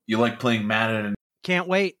You like playing Madden? Can't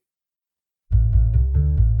wait.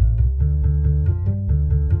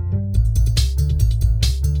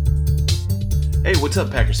 Hey, what's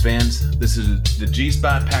up, Packers fans? This is the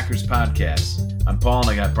G-Spot Packers podcast. I'm Paul, and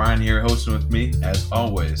I got Bryan here hosting with me, as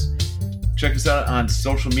always. Check us out on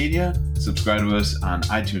social media. Subscribe to us on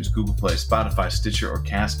iTunes, Google Play, Spotify, Stitcher, or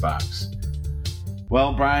CastBox.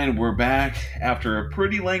 Well, Bryan, we're back after a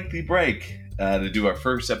pretty lengthy break to do our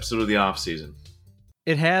first episode of the offseason.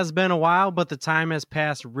 It has been a while, but the time has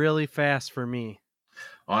passed really fast for me.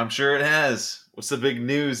 Oh, I'm sure it has. What's the big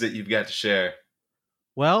news that you've got to share?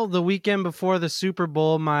 Well, the weekend before the Super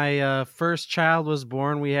Bowl, my first child was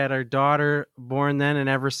born. We had our daughter born then, and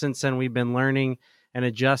ever since then, we've been learning and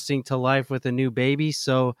adjusting to life with a new baby.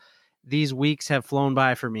 So these weeks have flown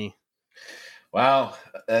by for me. Wow,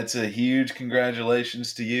 that's a huge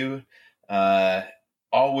congratulations to you.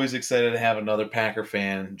 Always excited to have another Packer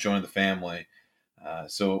fan join the family.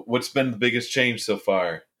 So what's been the biggest change so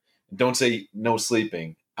far? Don't say no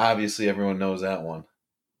sleeping. Obviously, everyone knows that one.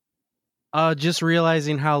 Just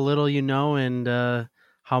realizing how little you know and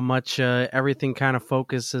how much everything kind of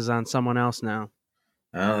focuses on someone else now.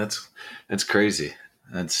 Oh, that's crazy.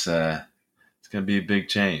 It's going to be a big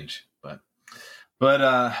change. But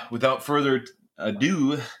without further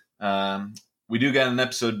ado, we do got an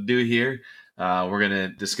episode to do here. We're going to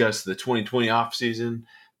discuss the 2020 offseason,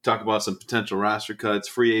 talk about some potential roster cuts,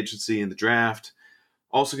 free agency, and the draft.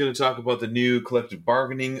 Also going to talk about the new collective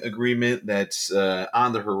bargaining agreement that's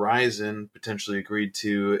on the horizon, potentially agreed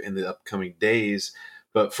to in the upcoming days.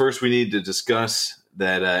 But first, we need to discuss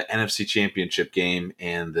that NFC Championship game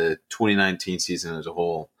and the 2019 season as a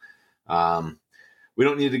whole. We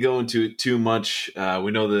don't need to go into it too much. We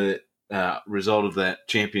know the result of that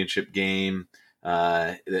championship game.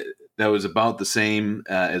 That was about the same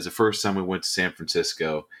as the first time we went to San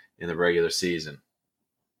Francisco in the regular season.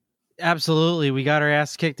 Absolutely. We got our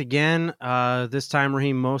ass kicked again. This time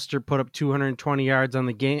Raheem Mostert put up 220 yards on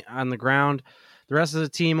the ground. The rest of the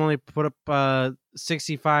team only put up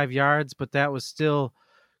 65 yards, but that was still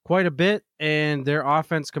quite a bit, and their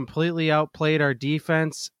offense completely outplayed our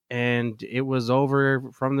defense, and it was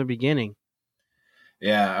over from the beginning.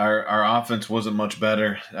 Yeah, our offense wasn't much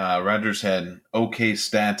better. Rodgers had okay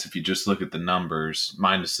stats if you just look at the numbers,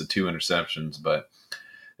 minus the 2 interceptions, but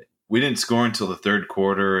we didn't score until the third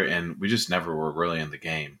quarter, and we just never were really in the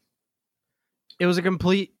game. It was a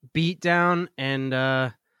complete beatdown, and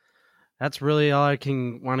that's really all I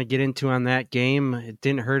can want to get into on that game. It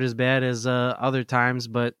didn't hurt as bad as other times,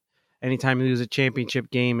 but anytime you lose a championship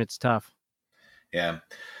game, it's tough. Yeah.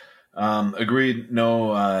 Agreed.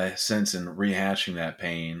 No sense in rehashing that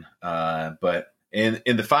pain. But in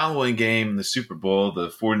the following game, the Super Bowl, the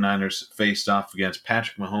 49ers faced off against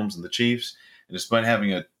Patrick Mahomes and the Chiefs. And despite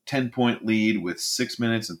having a 10-point lead with 6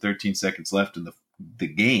 minutes and 13 seconds left in the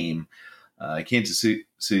game, Kansas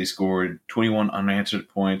City scored 21 unanswered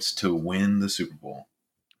points to win the Super Bowl.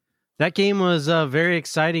 That game was very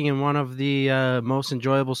exciting and one of the most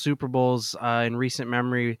enjoyable Super Bowls in recent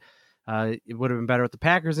memory. It would have been better with the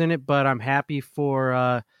Packers in it, but I'm happy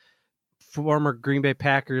for former Green Bay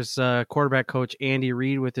Packers quarterback coach Andy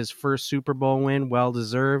Reid with his first Super Bowl win.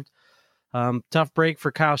 Well-deserved. Tough break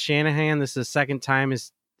for Kyle Shanahan. This is the second time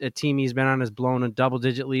a team he's been on has blown a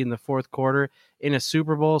double-digit lead in the fourth quarter in a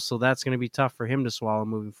Super Bowl, so that's going to be tough for him to swallow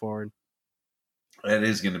moving forward. That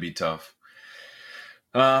is going to be tough.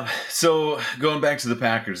 So going back to the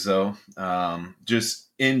Packers, though, just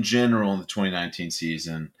in general in the 2019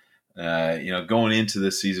 season, going into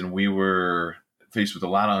this season, we were faced with a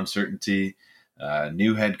lot of uncertainty.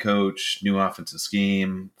 New head coach, new offensive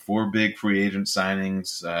scheme, 4 big free agent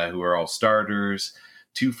signings who are all starters,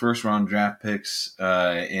 2 first-round draft picks,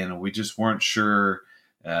 and we just weren't sure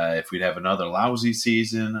if we'd have another lousy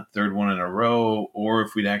season, 3rd one in a row, or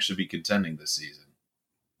if we'd actually be contending this season.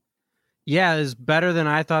 Yeah, it's better than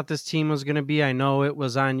I thought this team was going to be. I know it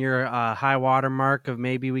was on your high water mark of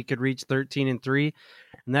maybe we could reach 13-3,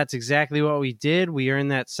 and that's exactly what we did. We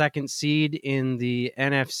earned that 2nd seed in the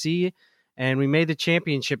NFC, and we made the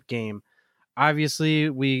championship game. Obviously,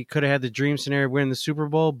 we could have had the dream scenario of winning the Super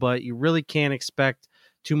Bowl, but you really can't expect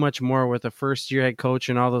too much more with a first-year head coach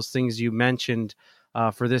and all those things you mentioned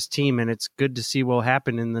for this team, and it's good to see what will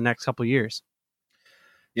happen in the next couple of years.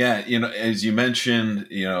 Yeah, as you mentioned,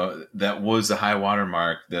 that was the high water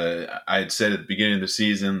mark. I had said at the beginning of the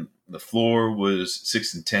season, the floor was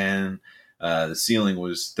 6-10, the ceiling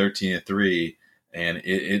was 13-3, and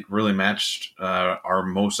it really matched our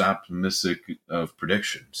most optimistic of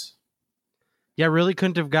predictions. Yeah, really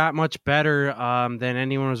couldn't have got much better than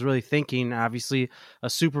anyone was really thinking. Obviously, a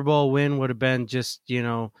Super Bowl win would have been just,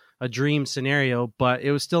 a dream scenario, but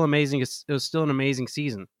it was still amazing. It was still an amazing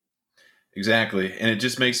season. Exactly, and it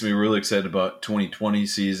just makes me really excited about 2020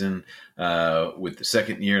 season with the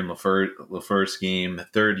second year in LaFleur's scheme,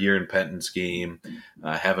 third year in Penton's scheme,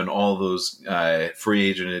 having all those free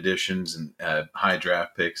agent additions and high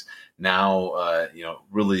draft picks. Now,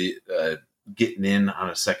 really getting in on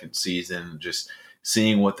a second season, just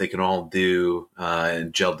seeing what they can all do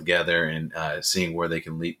and gel together, and seeing where they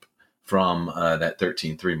can leap from that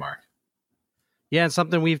 13-3 mark. Yeah, it's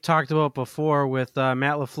something we've talked about before with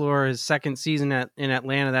Matt LaFleur, his second season in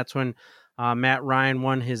Atlanta. That's when Matt Ryan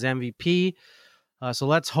won his MVP. So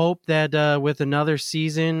let's hope that with another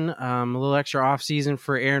season, a little extra offseason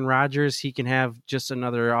for Aaron Rodgers, he can have just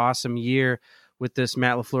another awesome year with this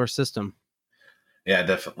Matt LaFleur system. Yeah,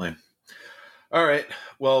 definitely. All right.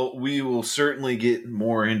 Well, we will certainly get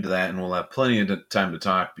more into that, and we'll have plenty of time to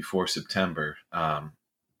talk before September.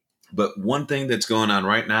 But one thing that's going on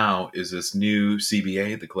right now is this new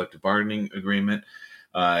CBA, the collective bargaining agreement.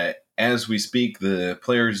 As we speak, the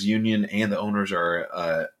players' union and the owners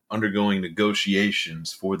are undergoing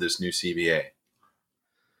negotiations for this new CBA.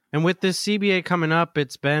 And with this CBA coming up,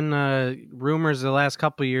 it's been rumors the last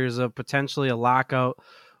couple of years of potentially a lockout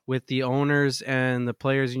with the owners and the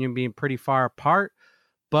players' union being pretty far apart.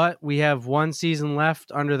 But we have one season left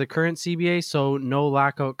under the current CBA, so no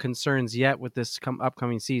lockout concerns yet with this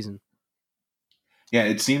upcoming season. Yeah,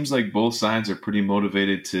 it seems like both sides are pretty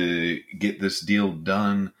motivated to get this deal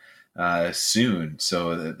done soon.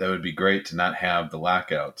 So that would be great to not have the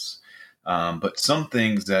lockouts. But some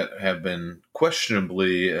things that have been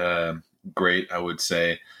questionably great, I would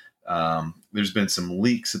say, there's been some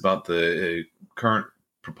leaks about the current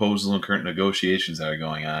proposal and current negotiations that are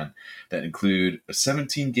going on that include a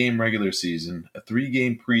 17-game regular season, a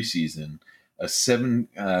 3-game preseason, a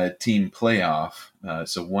 7-team playoff,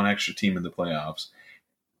 so one extra team in the playoffs,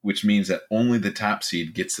 which means that only the top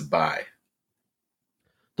seed gets a bye.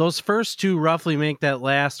 Those first two roughly make that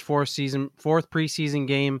last fourth preseason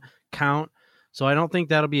game count. So I don't think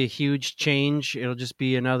that'll be a huge change. It'll just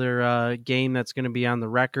be another game that's going to be on the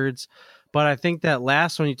records. But I think that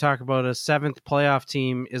last one you talk about, a 7th playoff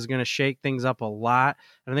team, is going to shake things up a lot.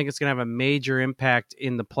 And I think it's going to have a major impact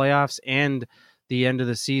in the playoffs and the end of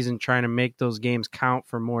the season, trying to make those games count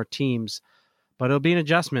for more teams. But it'll be an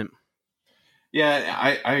adjustment.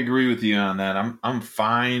 Yeah, I agree with you on that. I'm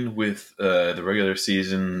fine with the regular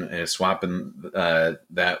season swapping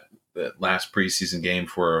that last preseason game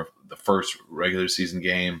for the first regular season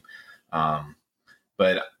game.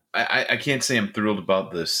 But I can't say I'm thrilled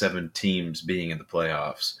about the 7 teams being in the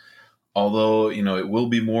playoffs. Although, it will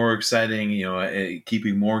be more exciting,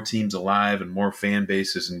 keeping more teams alive and more fan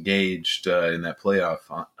bases engaged in that playoff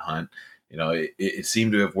hunt. It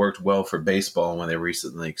seemed to have worked well for baseball when they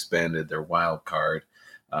recently expanded their wild card.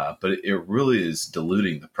 But it really is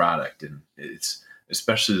diluting the product. And it's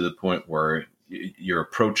especially to the point where you're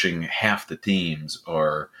approaching half the teams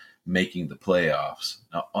are making the playoffs.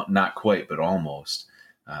 Not quite, but almost.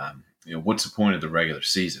 What's the point of the regular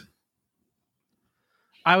season?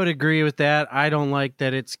 I would agree with that. I don't like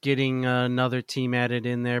that it's getting another team added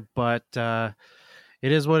in there, but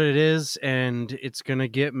it is what it is, and it's going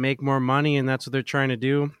to make more money, and that's what they're trying to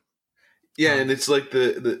do. Yeah, and it's like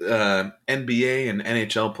the NBA and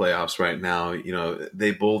NHL playoffs right now.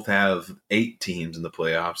 They both have 8 teams in the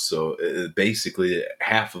playoffs, so basically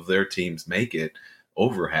half of their teams make it,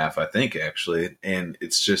 over half, I think, actually. And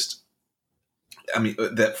it's just,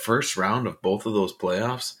 that first round of both of those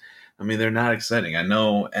playoffs, they're not exciting. I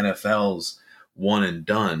know NFL's one and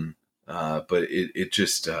done, but it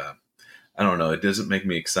just, I don't know. It doesn't make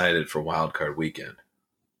me excited for Wild Card Weekend.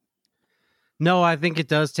 No, I think it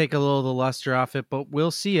does take a little of the luster off it, but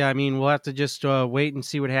we'll see. We'll have to just wait and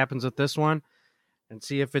see what happens with this one and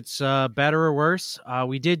see if it's better or worse.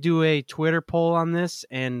 We did do a Twitter poll on this,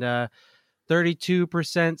 and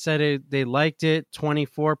 32% said they liked it,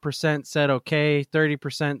 24% said okay,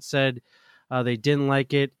 30% said they didn't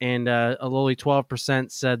like it, and only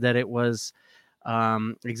 12% said that it was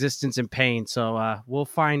existence in pain. So we'll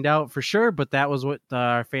find out for sure, but that was what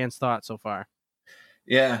our fans thought so far.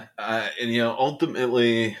 Yeah, and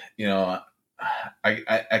ultimately,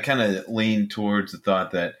 I kind of lean towards the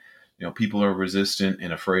thought that people are resistant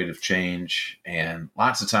and afraid of change, and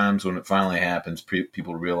lots of times when it finally happens,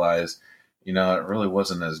 people realize, it really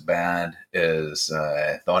wasn't as bad as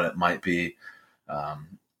I thought it might be.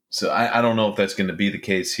 So I don't know if that's going to be the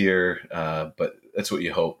case here, but that's what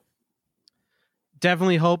you hope.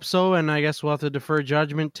 Definitely hope so, and I guess we'll have to defer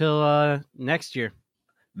judgment till next year.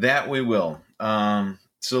 That we will.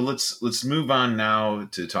 So let's move on now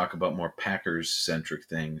to talk about more Packers-centric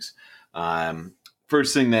things.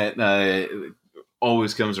 first thing that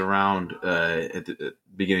always comes around at the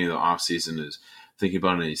beginning of the offseason is thinking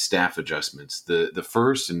about any staff adjustments. The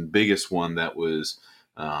first and biggest one that was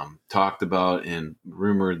talked about and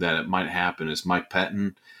rumored that it might happen is Mike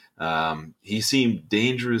Pettin. He seemed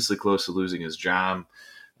dangerously close to losing his job.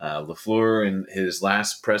 LaFleur, in his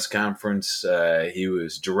last press conference, he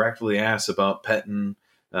was directly asked about Pettin,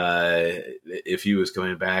 if he was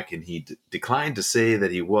coming back, and he declined to say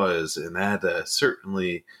that he was, and that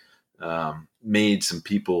certainly made some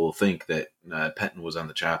people think that Pettin was on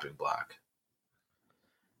the chopping block.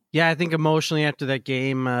 Yeah, I think emotionally after that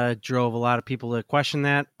game drove a lot of people to question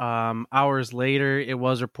that. Hours later, it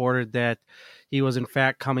was reported that he was in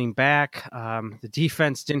fact coming back. The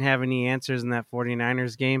defense didn't have any answers in that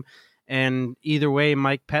 49ers game. And either way,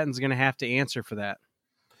 Mike Pettin's going to have to answer for that.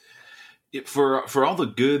 For all the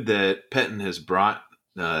good that Pettin has brought,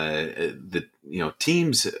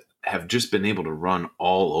 teams have just been able to run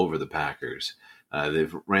all over the Packers.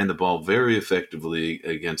 They've ran the ball very effectively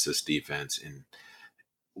against this defense. And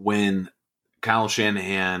when Kyle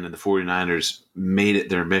Shanahan and the 49ers made it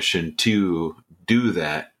their mission to do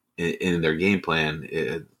that in their game plan,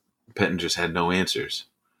 Pettin just had no answers.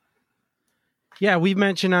 Yeah, we've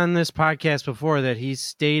mentioned on this podcast before that he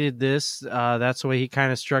stated this. That's the way he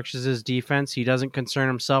kind of structures his defense. He doesn't concern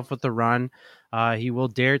himself with the run. He will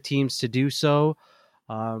dare teams to do so.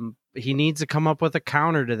 He needs to come up with a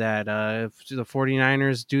counter to that. If the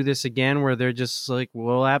 49ers do this again where they're just like,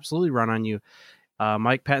 we'll absolutely run on you,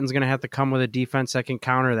 Mike Pettin's going to have to come with a defense that can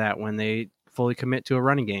counter that when they fully commit to a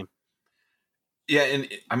running game. Yeah, and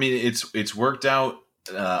I mean, it's worked out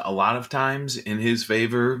a lot of times in his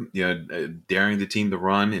favor, daring the team to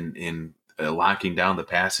run and locking down the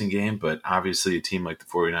passing game. But obviously a team like the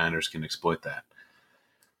 49ers can exploit that.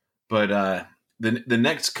 But the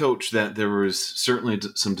next coach that there was certainly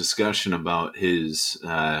some discussion about his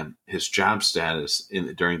job status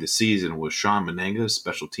during the season was Sean Menenga,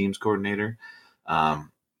 special teams coordinator.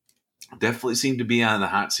 Definitely seemed to be on the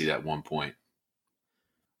hot seat at one point.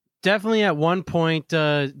 Definitely at one point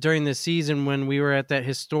during the season when we were at that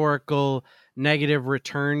historical negative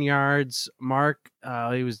return yards mark,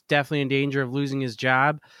 he was definitely in danger of losing his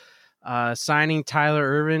job. Signing Tyler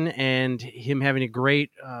Ervin and him having a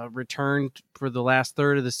great return for the last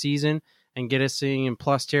third of the season and get us in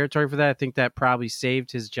plus territory for that, I think that probably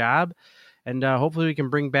saved his job. And hopefully we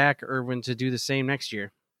can bring back Ervin to do the same next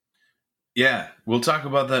year. Yeah, we'll talk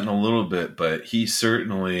about that in a little bit, but he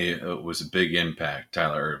certainly was a big impact,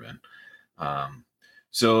 Tyler Ervin.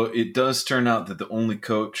 So it does turn out that the only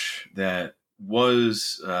coach that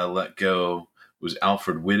was let go was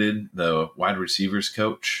Alfred Whitted, the wide receivers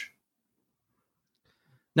coach.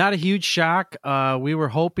 Not a huge shock. We were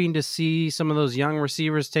hoping to see some of those young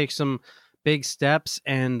receivers take some big steps,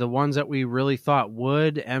 and the ones that we really thought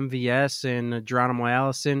would, MVS and Geronimo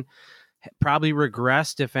Allison, probably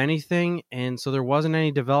regressed, if anything, and so there wasn't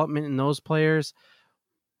any development in those players,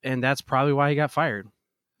 and that's probably why he got fired.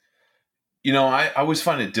 I always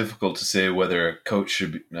find it difficult to say whether a coach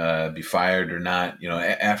should be fired or not.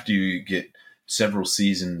 After you get several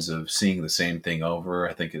seasons of seeing the same thing over,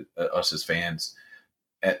 I think us as fans,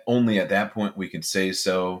 only at that point we can say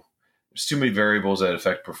so. There's too many variables that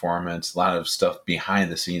affect performance, a lot of stuff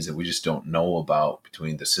behind the scenes that we just don't know about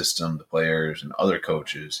between the system, the players, and other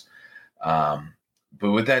coaches.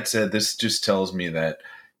 But with that said, this just tells me that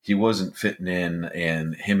he wasn't fitting in,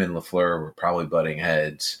 and him and LaFleur were probably butting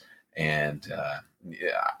heads. And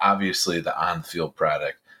obviously the on-field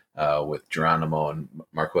product with Geronimo and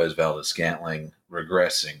Marquez Valdes-Scantling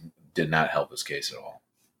regressing did not help his case at all.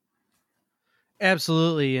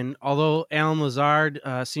 Absolutely. And although Alan Lazard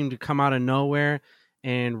seemed to come out of nowhere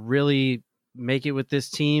and really make it with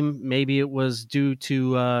this team, maybe it was due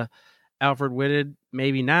to Alfred Whitted,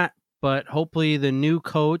 maybe not. But hopefully the new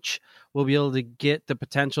coach will be able to get the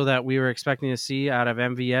potential that we were expecting to see out of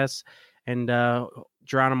MVS and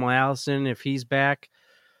Geronimo Allison. If he's back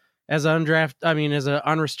as an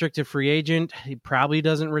unrestricted free agent, he probably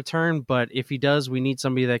doesn't return. But if he does, we need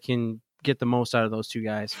somebody that can get the most out of those two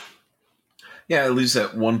guys. Yeah, at least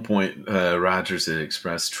at one point, Rodgers had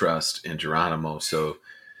expressed trust in Geronimo, so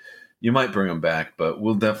you might bring him back. But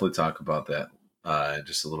we'll definitely talk about that in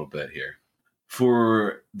just a little bit here.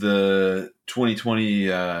 For the 2020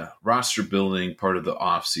 roster building part of the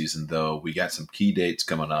offseason, though, we got some key dates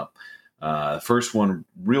coming up. First one,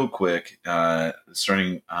 real quick,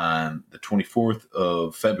 starting on the 24th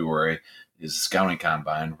of February, is the Scouting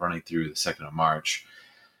Combine running through the 2nd of March.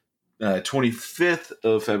 25th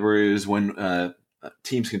of February is when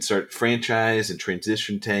teams can start franchise and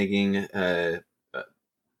transition tagging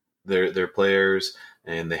their players.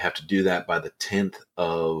 and they have to do that by the 10th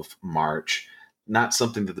of March. Not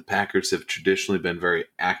something that the Packers have traditionally been very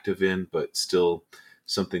active in, but still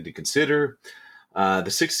something to consider. The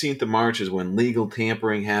 16th of March is when legal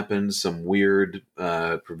tampering happens, some weird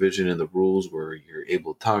provision in the rules where you're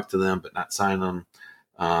able to talk to them but not sign them.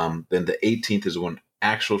 Then the 18th is when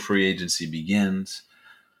actual free agency begins.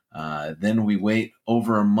 Then we wait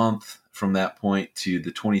over a month from that point to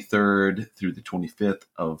the 23rd through the 25th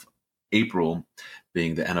of April,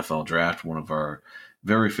 being the NFL draft, one of our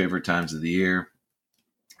very favorite times of the year.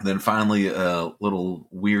 And then finally, a little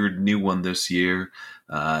weird new one this year.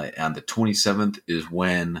 On the 27th is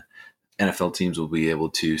when NFL teams will be able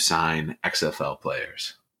to sign XFL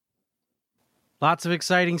players. Lots of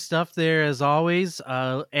exciting stuff there, as always,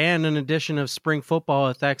 and an addition of spring football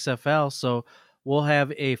with XFL. So we'll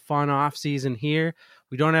have a fun offseason here.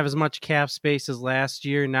 We don't have as much cap space as last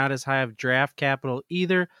year, not as high of draft capital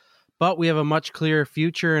either, but we have a much clearer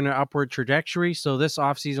future and an upward trajectory. So this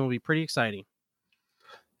offseason will be pretty exciting.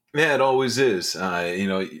 Yeah, it always is.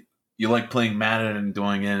 You like playing Madden and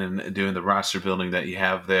going in and doing the roster building that you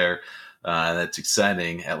have there. That's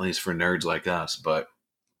exciting, at least for nerds like us. But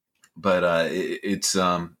it's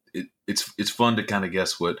fun to kind of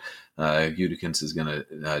guess what Gutekunst is going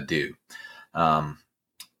to do.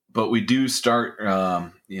 But we do start.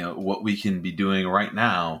 What we can be doing right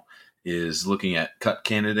now is looking at cut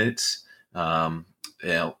candidates.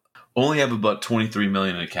 Only have about $23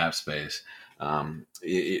 million in cap space.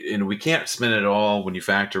 And we can't spend it all when you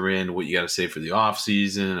factor in what you got to save for the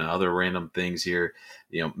offseason and other random things here.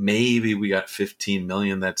 Maybe we got $15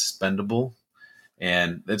 million that's spendable,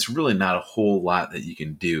 and that's really not a whole lot that you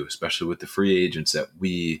can do, especially with the free agents that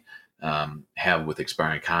we have with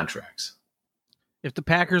expiring contracts. If the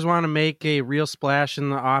Packers want to make a real splash in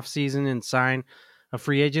the offseason and sign a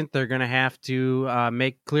free agent, they're going to have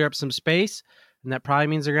to clear up some space. And that probably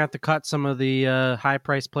means they're going to have to cut some of the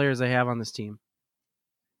high-priced players they have on this team.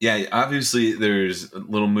 Yeah, obviously there's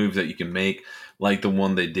little moves that you can make, like the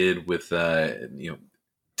one they did with,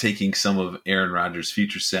 taking some of Aaron Rodgers'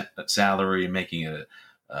 future salary and making it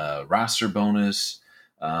a roster bonus.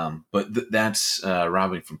 But that's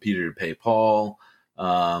robbing from Peter to pay Paul,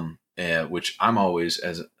 which I'm always,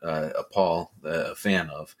 as a Paul, a fan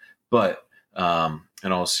of. But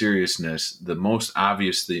in all seriousness, the most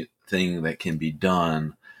obvious thing that can be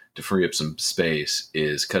done to free up some space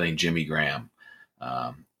is cutting Jimmy Graham.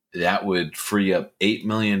 That would free up $8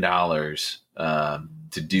 million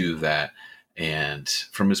to do that. And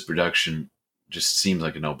from his production, just seems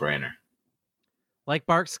like a no-brainer. Like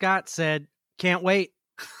Bart Scott said, can't wait.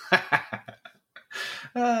 I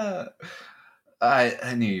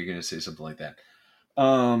knew you were going to say something like that.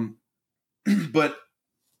 But,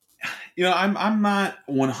 I'm not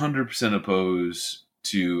 100% opposed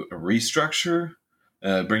to a restructure,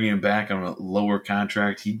 bringing him back on a lower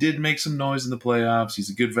contract. He did make some noise in the playoffs. He's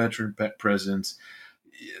a good veteran presence.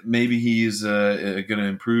 Maybe he's going to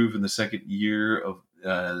improve in the second year of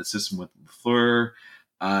the system with LaFleur,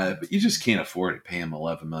 but you just can't afford to pay him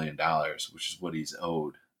 $11 million, which is what he's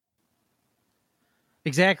owed.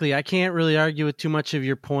 Exactly. I can't really argue with too much of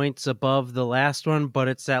your points above the last one, but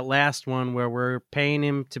it's that last one where we're paying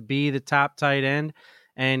him to be the top tight end,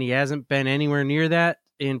 and he hasn't been anywhere near that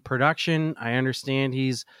in production. I understand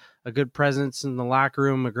he's a good presence in the locker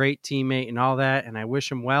room, a great teammate and all that, and I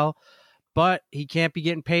wish him well, but he can't be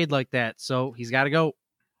getting paid like that, so he's got to go.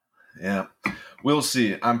 Yeah, we'll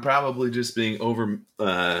see. I'm probably just being over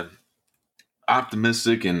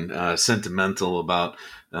optimistic and sentimental about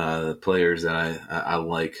the players that I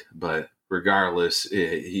like, but regardless,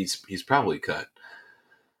 he's probably cut.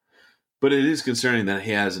 But it is concerning that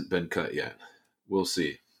he hasn't been cut yet. We'll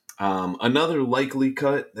see. Another likely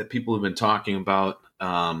cut that people have been talking about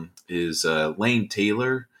is Lane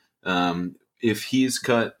Taylor. If he's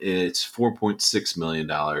cut, it's $4.6 million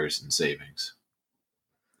in savings.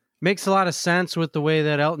 Makes a lot of sense with the way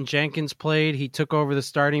that Elton Jenkins played. He took over the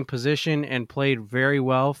starting position and played very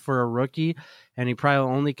well for a rookie, and he probably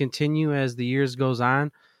will only continue as the years goes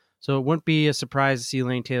on. So it wouldn't be a surprise to see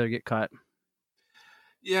Lane Taylor get cut.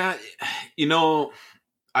 Yeah,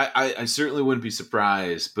 I certainly wouldn't be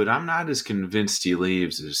surprised, but I'm not as convinced he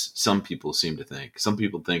leaves as some people seem to think. Some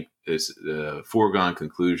people think it's a foregone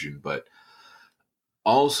conclusion, but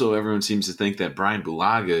also everyone seems to think that Brian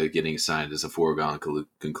Bulaga getting signed is a foregone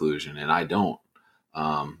conclusion, and I don't.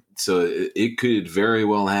 So it could very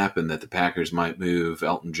well happen that the Packers might move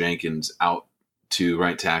Elton Jenkins out to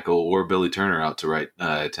right tackle or Billy Turner out to right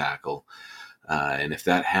tackle. And if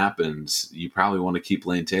that happens, you probably want to keep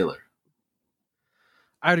Lane Taylor.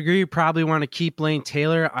 I'd agree. You probably want to keep Lane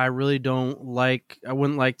Taylor. I wouldn't like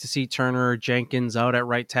to see Turner or Jenkins out at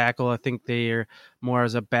right tackle. I think they are more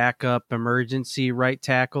as a backup emergency right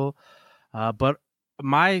tackle. But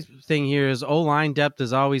my thing here is O-line depth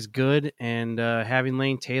is always good, and having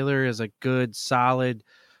Lane Taylor is a good, solid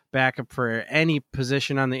backup for any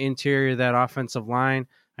position on the interior of that offensive line.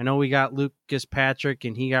 I know we got Lucas Patrick,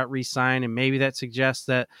 and he got re-signed, and maybe that suggests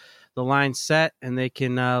that the line's set and they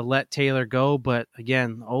can let Taylor go. But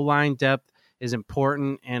again, O-line depth is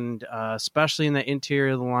important, and especially in the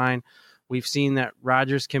interior of the line. We've seen that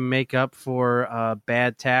Rodgers can make up for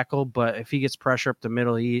bad tackle, but if he gets pressure up the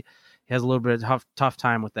middle, he has a little bit of tough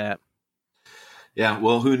time with that. Yeah,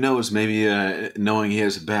 well, who knows? Maybe knowing he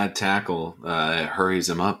has a bad tackle hurries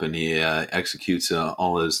him up and he executes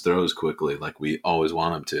all his throws quickly, like we always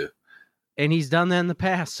want him to. And he's done that in the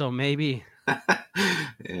past, so maybe.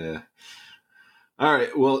 Yeah. All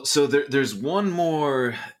right. Well, so there's one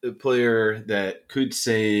more player that could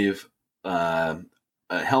save a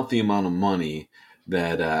healthy amount of money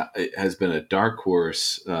that has been a dark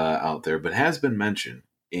horse out there, but has been mentioned,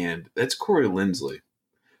 and that's Corey Linsley.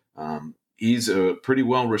 He's a pretty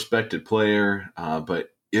well-respected player, but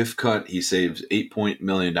if cut, he saves $8.5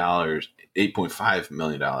 million, that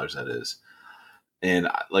is. And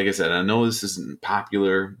like I said, I know this isn't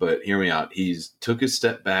popular, but hear me out. He's took a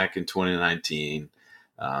step back in 2019.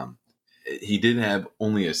 He did have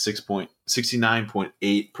only a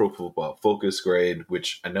 69.8 Pro Football Focus grade,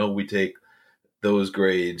 which I know we take those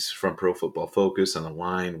grades from Pro Football Focus on the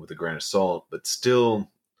line with a grain of salt, but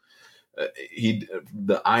still,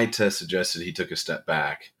 the eye test suggested he took a step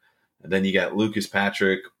back. And then you got Lucas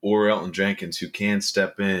Patrick or Elton Jenkins who can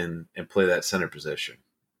step in and play that center position.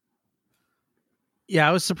 Yeah,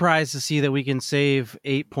 I was surprised to see that we can save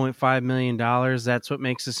 $8.5 million. That's what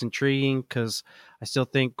makes this intriguing, because I still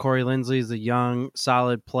think Corey Linsley is a young,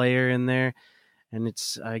 solid player in there. And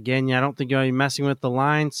it's, again, I don't think you're going to be messing with the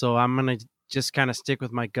line, so I'm going to just kind of stick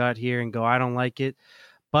with my gut here and go, I don't like it.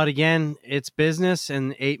 But again, it's business,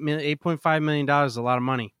 and $8.5 million is a lot of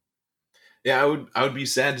money. Yeah, I would be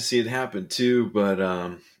sad to see it happen too, but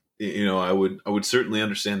I would certainly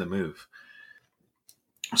understand the move.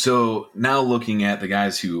 So now looking at the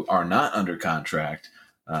guys who are not under contract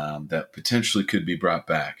that potentially could be brought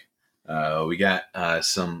back, we got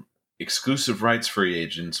some exclusive rights free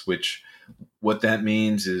agents, which what that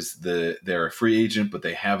means is they're a free agent, but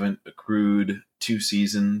they haven't accrued 2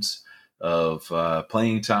 seasons of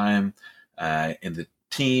playing time, and the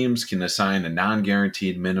teams can assign a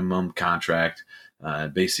non-guaranteed minimum contract.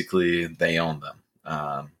 Basically, they own them.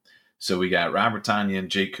 So we got Robert Tonyan,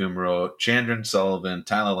 Jake Kumro, Chandran Sullivan,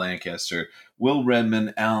 Tyler Lancaster, Will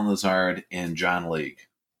Redmond, Alan Lazard, and John League.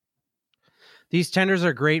 These tenders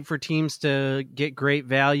are great for teams to get great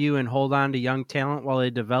value and hold on to young talent while they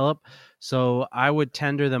develop. So I would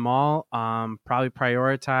tender them all. Probably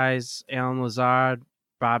prioritize Alan Lazard,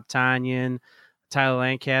 Bob Tonyan, Tyler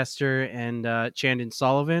Lancaster, and Chandon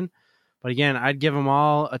Sullivan. But again, I'd give them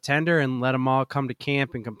all a tender and let them all come to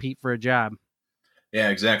camp and compete for a job. Yeah,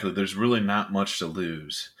 exactly. There's really not much to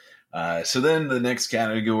lose. So then the next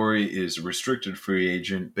category is restricted free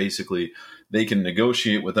agent. Basically, they can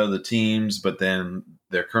negotiate with other teams, but then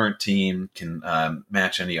their current team can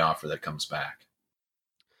match any offer that comes back.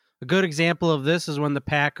 A good example of this is when the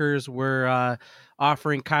Packers were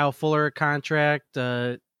offering Kyle Fuller a contract.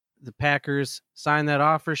 The Packers signed that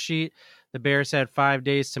offer sheet. The Bears had 5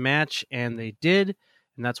 days to match, and they did,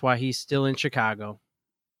 and that's why he's still in Chicago.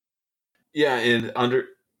 Yeah, and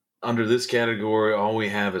under this category, all we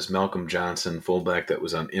have is Malcolm Johnson, fullback that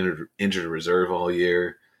was on injured reserve all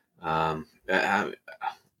year. I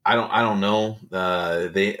don't know.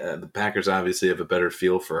 The Packers obviously have a better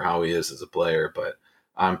feel for how he is as a player, but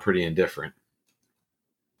I'm pretty indifferent.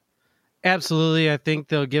 Absolutely. I think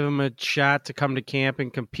they'll give him a shot to come to camp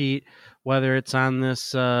and compete, whether it's on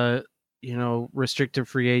this, restricted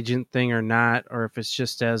free agent thing or not, or if it's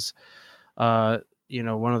just as,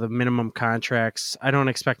 one of the minimum contracts. I don't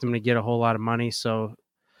expect him to get a whole lot of money, so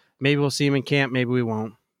maybe we'll see him in camp, maybe we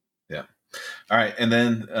won't. Yeah. All right, and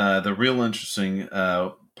then the real interesting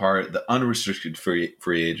part, the unrestricted free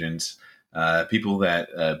agents, people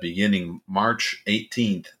that beginning March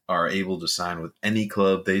 18th are able to sign with any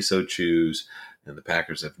club they so choose, and the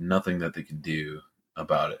Packers have nothing that they can do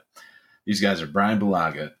about it. These guys are Brian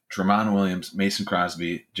Bulaga, Tremont Williams, Mason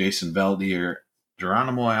Crosby, Jason Valdier,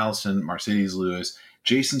 Geronimo Allison, Mercedes Lewis,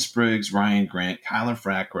 Jason Spriggs, Ryan Grant, Kyler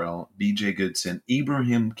Fackrell, BJ Goodson,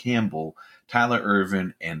 Ibrahim Campbell, Tyler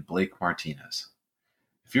Irvin, and Blake Martinez.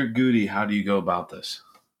 If you're Goody, how do you go about this?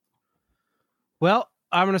 Well,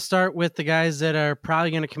 I'm going to start with the guys that are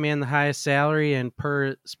probably going to command the highest salary and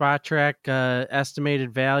per Spot Track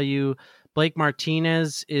estimated value. Blake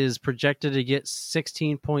Martinez is projected to get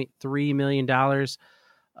 $16.3 million,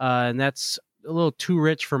 and that's a little too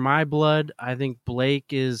rich for my blood. I think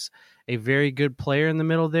Blake is a very good player in the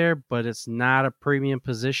middle there, but it's not a premium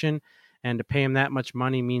position, and to pay him that much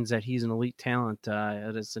money means that he's an elite talent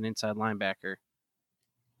as an inside linebacker.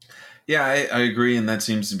 Yeah, I agree, and that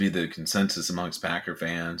seems to be the consensus amongst Packer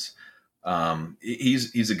fans.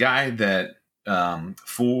 He's a guy that,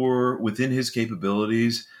 for within his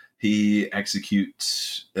capabilities, he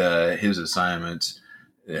executes his assignments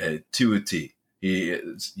to a T.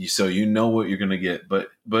 So you know what you're going to get, but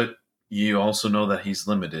you also know that he's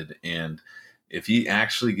limited, and if he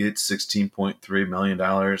actually gets $16.3 million,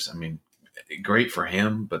 I mean, great for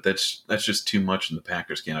him, but that's just too much, and the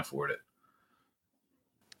Packers can't afford it.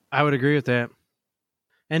 I would agree with that.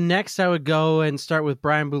 And next, I would go and start with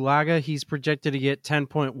Bryan Bulaga. He's projected to get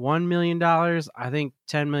 $10.1 million. I think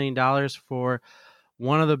 $10 million for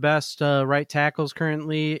one of the best right tackles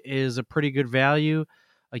currently is a pretty good value.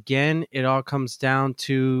 Again, it all comes down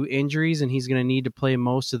to injuries, and he's going to need to play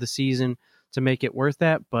most of the season to make it worth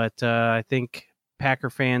that. But I think Packer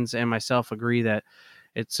fans and myself agree that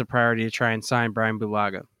it's a priority to try and sign Bryan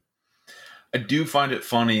Bulaga. I do find it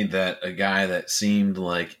funny that a guy that seemed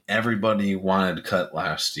like everybody wanted to cut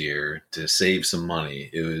last year to save some money,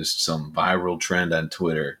 it was some viral trend on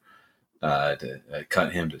Twitter to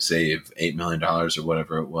cut him to save $8 million or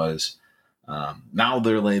whatever it was. Now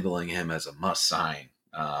they're labeling him as a must sign.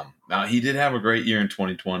 Now, he did have a great year in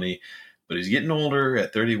 2020, but he's getting older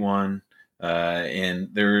at 31, and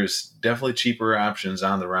there's definitely cheaper options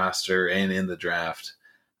on the roster and in the draft.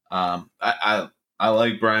 I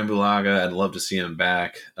like Bryan Bulaga. I'd love to see him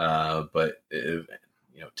back, but $10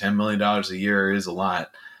 million a year is a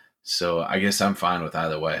lot. So I guess I'm fine with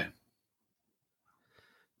either way.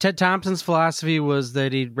 Ted Thompson's philosophy was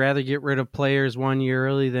that he'd rather get rid of players 1 year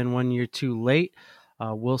early than 1 year too late.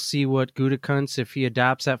 We'll see what Gutekunst, if he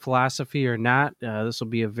adopts that philosophy or not. This will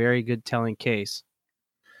be a very good telling case.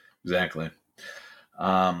 Exactly.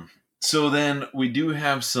 So then we do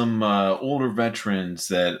have some older veterans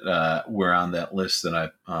that were on that list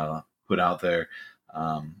that I put out there.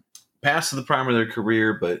 Past the prime of their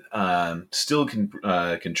career, but still can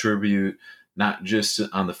contribute, not just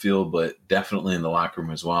on the field, but definitely in the locker room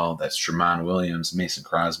as well. That's Tramon Williams, Mason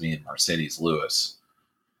Crosby, and Mercedes Lewis.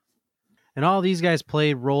 And all these guys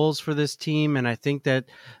played roles for this team, and I think that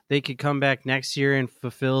they could come back next year and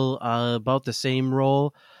fulfill about the same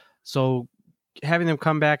role. So having them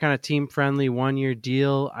come back on a team-friendly 1 year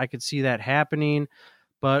deal, I could see that happening.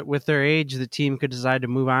 But with their age, the team could decide to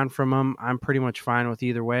move on from them. I'm pretty much fine with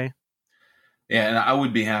either way. Yeah, and I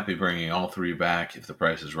would be happy bringing all three back if the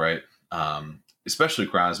price is right. Especially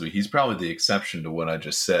Crosby. He's probably the exception to what I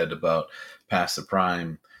just said about past the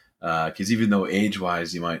prime. Because even though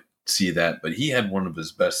age-wise you might see that, but he had one of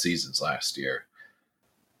his best seasons last year.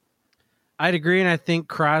 I'd agree, and I think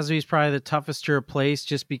Crosby's probably the toughest to replace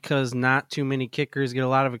just because not too many kickers get a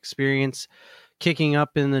lot of experience kicking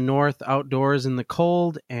up in the north outdoors in the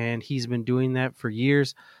cold, and he's been doing that for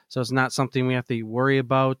years. So it's not something we have to worry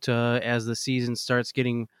about as the season starts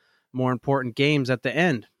getting more important games at the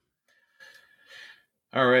end.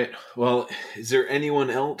 All right. Well, is there anyone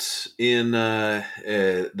else in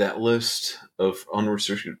that list of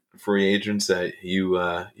unrestricted free agents that you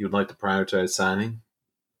would like to prioritize signing?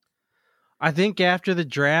 I think after the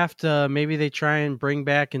draft, maybe they try and bring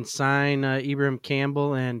back and sign Ibrahim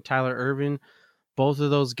Campbell and Tyler Ervin. Both of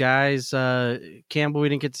those guys, Campbell, we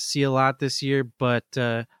didn't get to see a lot this year, but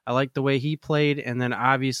I like the way he played. And then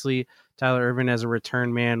obviously Tyler Ervin as a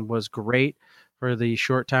return man was great for the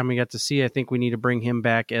short time we got to see. I think we need to bring him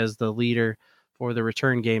back as the leader for the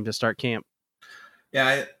return game to start camp.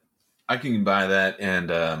 Yeah, I can buy that.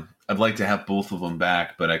 And I'd like to have both of them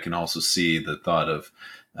back, but I can also see the thought of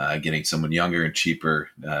getting someone younger and cheaper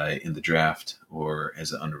in the draft or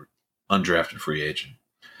as an undrafted free agent.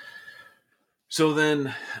 So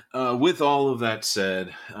then, with all of that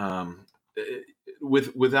said,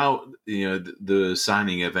 without the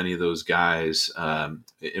signing of any of those guys, and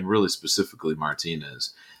really specifically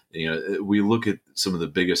Martinez, we look at some of the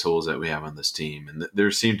biggest holes that we have on this team, and there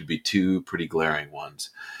seem to be two pretty glaring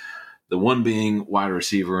ones. The one being wide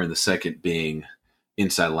receiver, and the second being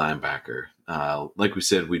inside linebacker. Like we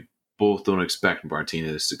said, we both don't expect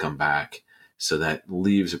Martinez to come back, so that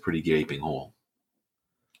leaves a pretty gaping hole.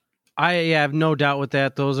 I have no doubt with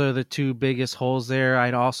that. Those are the two biggest holes there.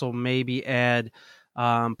 I'd also maybe add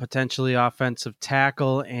potentially offensive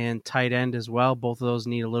tackle and tight end as well. Both of those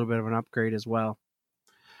need a little bit of an upgrade as well.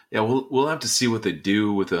 Yeah, we'll have to see what they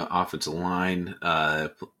do with the offensive line.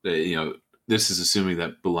 This is assuming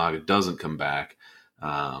that Bulaga doesn't come back.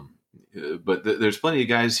 Um, but there's plenty of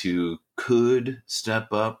guys who could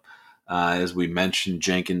step up, as we mentioned,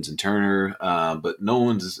 Jenkins and Turner. But no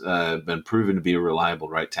one's been proven to be a reliable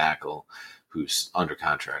right tackle who's under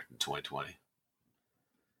contract in 2020.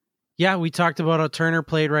 Yeah, we talked about how Turner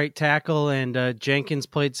played right tackle and Jenkins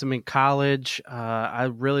played some in college. I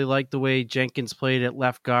really like the way Jenkins played at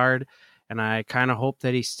left guard, and I kind of hope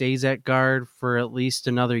that he stays at guard for at least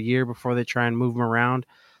another year before they try and move him around.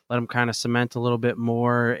 Let him kind of cement a little bit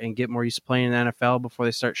more and get more used to playing in the NFL before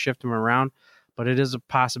they start shifting him around. But it is a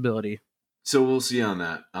possibility. So we'll see on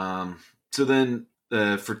that. So then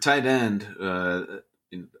for tight end,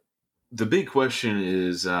 the big question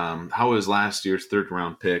is how is last year's third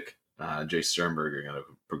round pick, Jay Sternberger, going to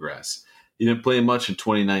progress? He didn't play much in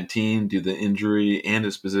 2019 due to the injury and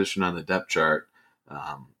his position on the depth chart,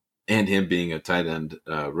 and him being a tight end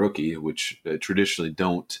rookie, which traditionally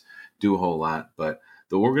don't do a whole lot. But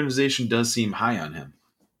the organization does seem high on him.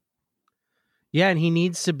 Yeah, and he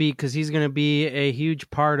needs to be because he's going to be a huge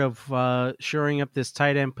part of shoring up this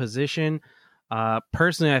tight end position.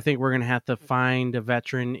 Personally, I think we're going to have to find a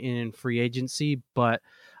veteran in free agency, but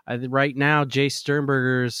right now, Jay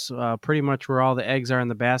Sternberger's pretty much where all the eggs are in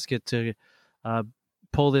the basket to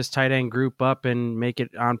pull this tight end group up and make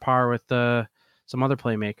it on par with some other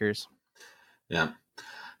playmakers. Yeah.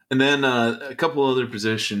 And then a couple other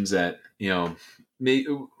positions that,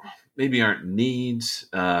 maybe aren't needs,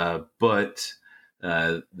 but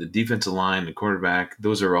the defensive line, the quarterback,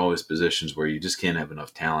 those are always positions where you just can't have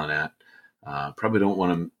enough talent at. Probably don't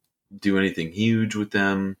want to do anything huge with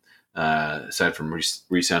them, aside from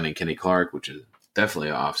re-signing Kenny Clark, which is definitely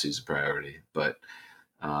an offseason priority. But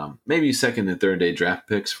maybe second and third day draft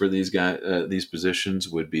picks for these guys, these positions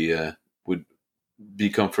would be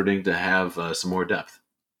comforting to have some more depth.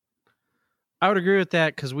 I would agree with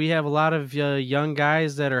that because we have a lot of young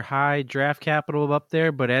guys that are high draft capital up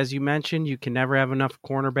there. But as you mentioned, you can never have enough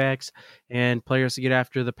cornerbacks and players to get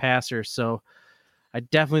after the passer. So I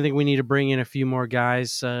definitely think we need to bring in a few more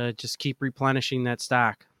guys. Just keep replenishing that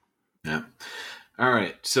stock. Yeah. All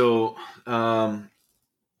right. So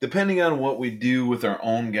depending on what we do with our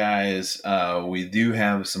own guys, we do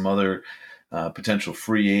have some other potential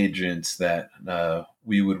free agents that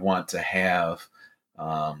we would want to have.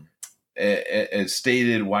 As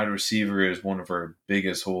stated, wide receiver is one of our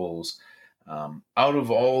biggest holes. Out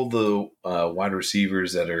of all the wide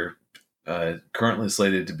receivers that are currently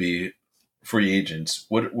slated to be free agents,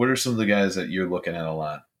 what are some of the guys that you're looking at a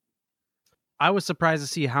lot? I was surprised to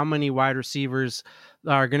see how many wide receivers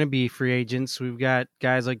are going to be free agents. We've got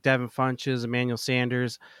guys like Devin Funches, Emmanuel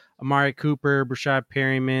Sanders, Amari Cooper, Brashad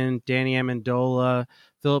Perryman, Danny Amendola,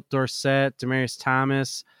 Philip Dorsett, Demaryius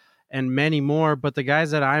Thomas, and many more. But the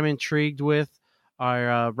guys that I'm intrigued with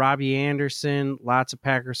are Robbie Anderson. Lots of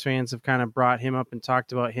Packers fans have kind of brought him up and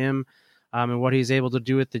talked about him and what he's able to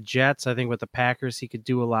do with the Jets. I think with the Packers, he could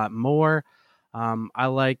do a lot more. I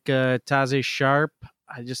like Taze Sharp.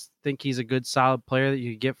 I just think he's a good, solid player that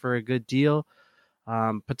you could get for a good deal.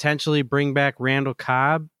 Potentially bring back Randall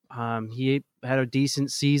Cobb. He had a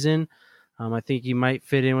decent season. I think he might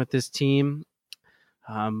fit in with this team.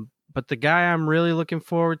 But the guy I'm really looking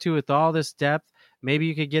forward to with all this depth, maybe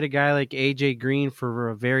you could get a guy like AJ Green for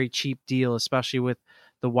a very cheap deal, especially with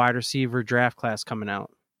the wide receiver draft class coming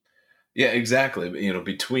out. Yeah, exactly.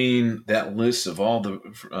 Between that list of all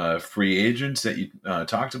the free agents that you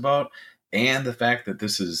talked about, and the fact that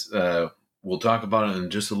this is, we'll talk about it in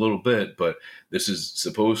just a little bit, but this is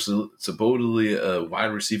supposedly a wide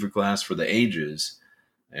receiver class for the ages.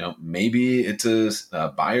 Maybe it's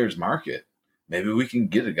a buyer's market. Maybe we can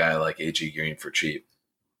get a guy like AJ Green for cheap.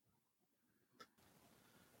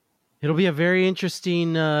 It'll be a very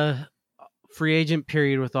interesting free agent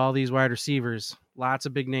period with all these wide receivers. Lots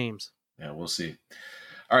of big names. Yeah, we'll see.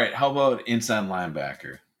 All right, how about inside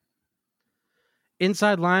linebacker?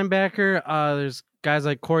 Inside linebacker, there's guys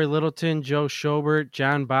like Corey Littleton, Joe Schobert,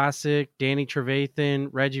 John Bosick, Danny Trevathan,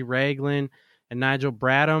 Reggie Ragland, and Nigel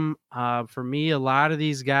Bradham. For me, a lot of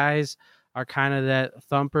these guys are kind of that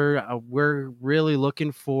thumper. We're really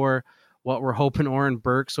looking for what we're hoping Oren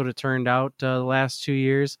Burks would have turned out the last 2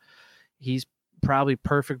 years. He's probably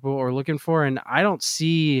perfect for what we're looking for, and I don't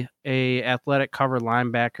see a athletic cover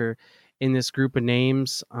linebacker in this group of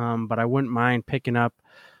names, but I wouldn't mind picking up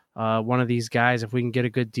one of these guys if we can get a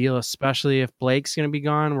good deal, especially if Blake's going to be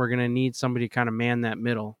gone. We're going to need somebody to kind of man that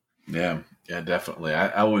middle. Yeah, definitely.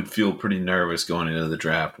 I would feel pretty nervous going into the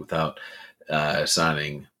draft without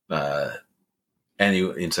signing any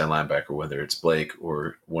inside linebacker, whether it's Blake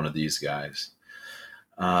or one of these guys.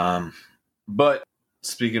 But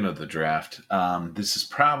speaking of the draft, this is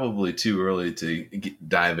probably too early to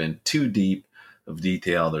dive in too deep of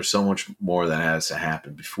detail. There's so much more that has to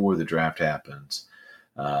happen before the draft happens.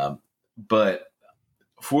 But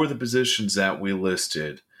for the positions that we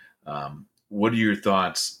listed, what are your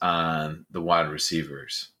thoughts on the wide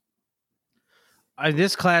receivers?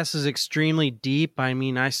 This class is extremely deep. I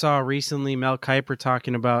mean, I saw recently Mel Kiper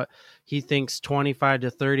talking about he thinks 25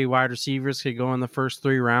 to 30 wide receivers could go in the first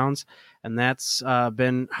 3 rounds, and that's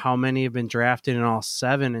been how many have been drafted in all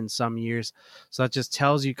 7 in some years. So that just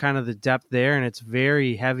tells you kind of the depth there, and it's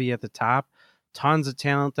very heavy at the top. Tons of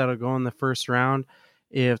talent that'll go in the first round.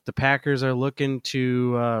 If the Packers are looking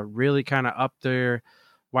to really kind of up their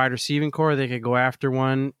wide receiving core, they could go after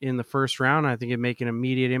one in the first round. I think it'd make an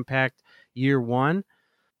immediate impact year one.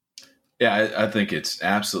 Yeah, I think it's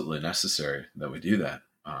absolutely necessary that we do that.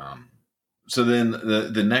 So then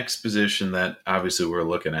the next position that obviously we're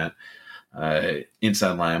looking at,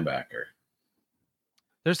 inside linebacker.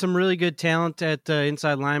 There's some really good talent at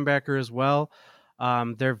inside linebacker as well.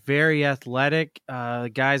 They're very athletic.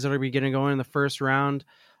 Guys that are going to go in the first round.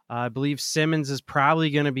 I believe Simmons is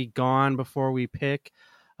probably going to be gone before we pick.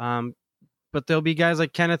 But there'll be guys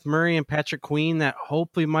like Kenneth Murray and Patrick Queen that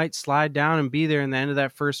hopefully might slide down and be there in the end of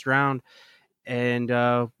that first round. And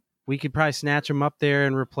we could probably snatch them up there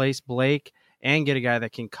and replace Blake and get a guy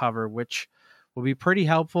that can cover, which will be pretty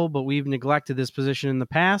helpful. But we've neglected this position in the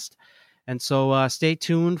past. And so stay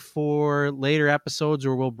tuned for later episodes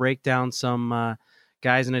where we'll break down some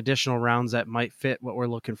guys in additional rounds that might fit what we're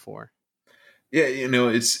looking for. Yeah,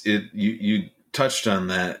 you touched on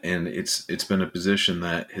that, and it's been a position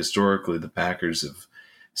that historically the Packers have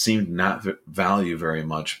seemed not value very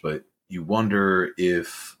much, but you wonder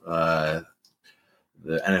if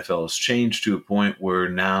the NFL has changed to a point where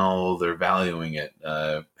now they're valuing it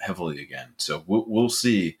heavily again. So we'll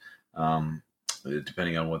see,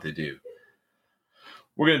 depending on what they do.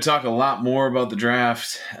 We're going to talk a lot more about the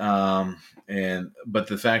draft, but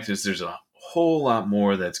the fact is there's a whole lot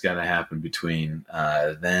more that's got to happen between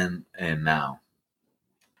then and now.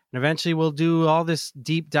 And eventually we'll do all this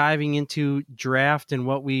deep diving into draft and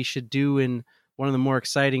what we should do in one of the more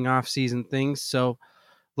exciting off-season things. So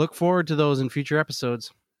look forward to those in future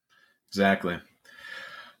episodes. Exactly.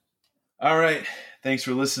 All right. Thanks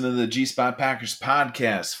for listening to the G-Spot Packers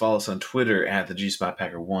podcast. Follow us on Twitter at the G-Spot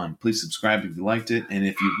Packer 1. Please subscribe if you liked it. And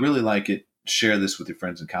if you really like it, share this with your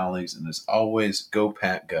friends and colleagues. And as always, go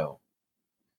Pack, go.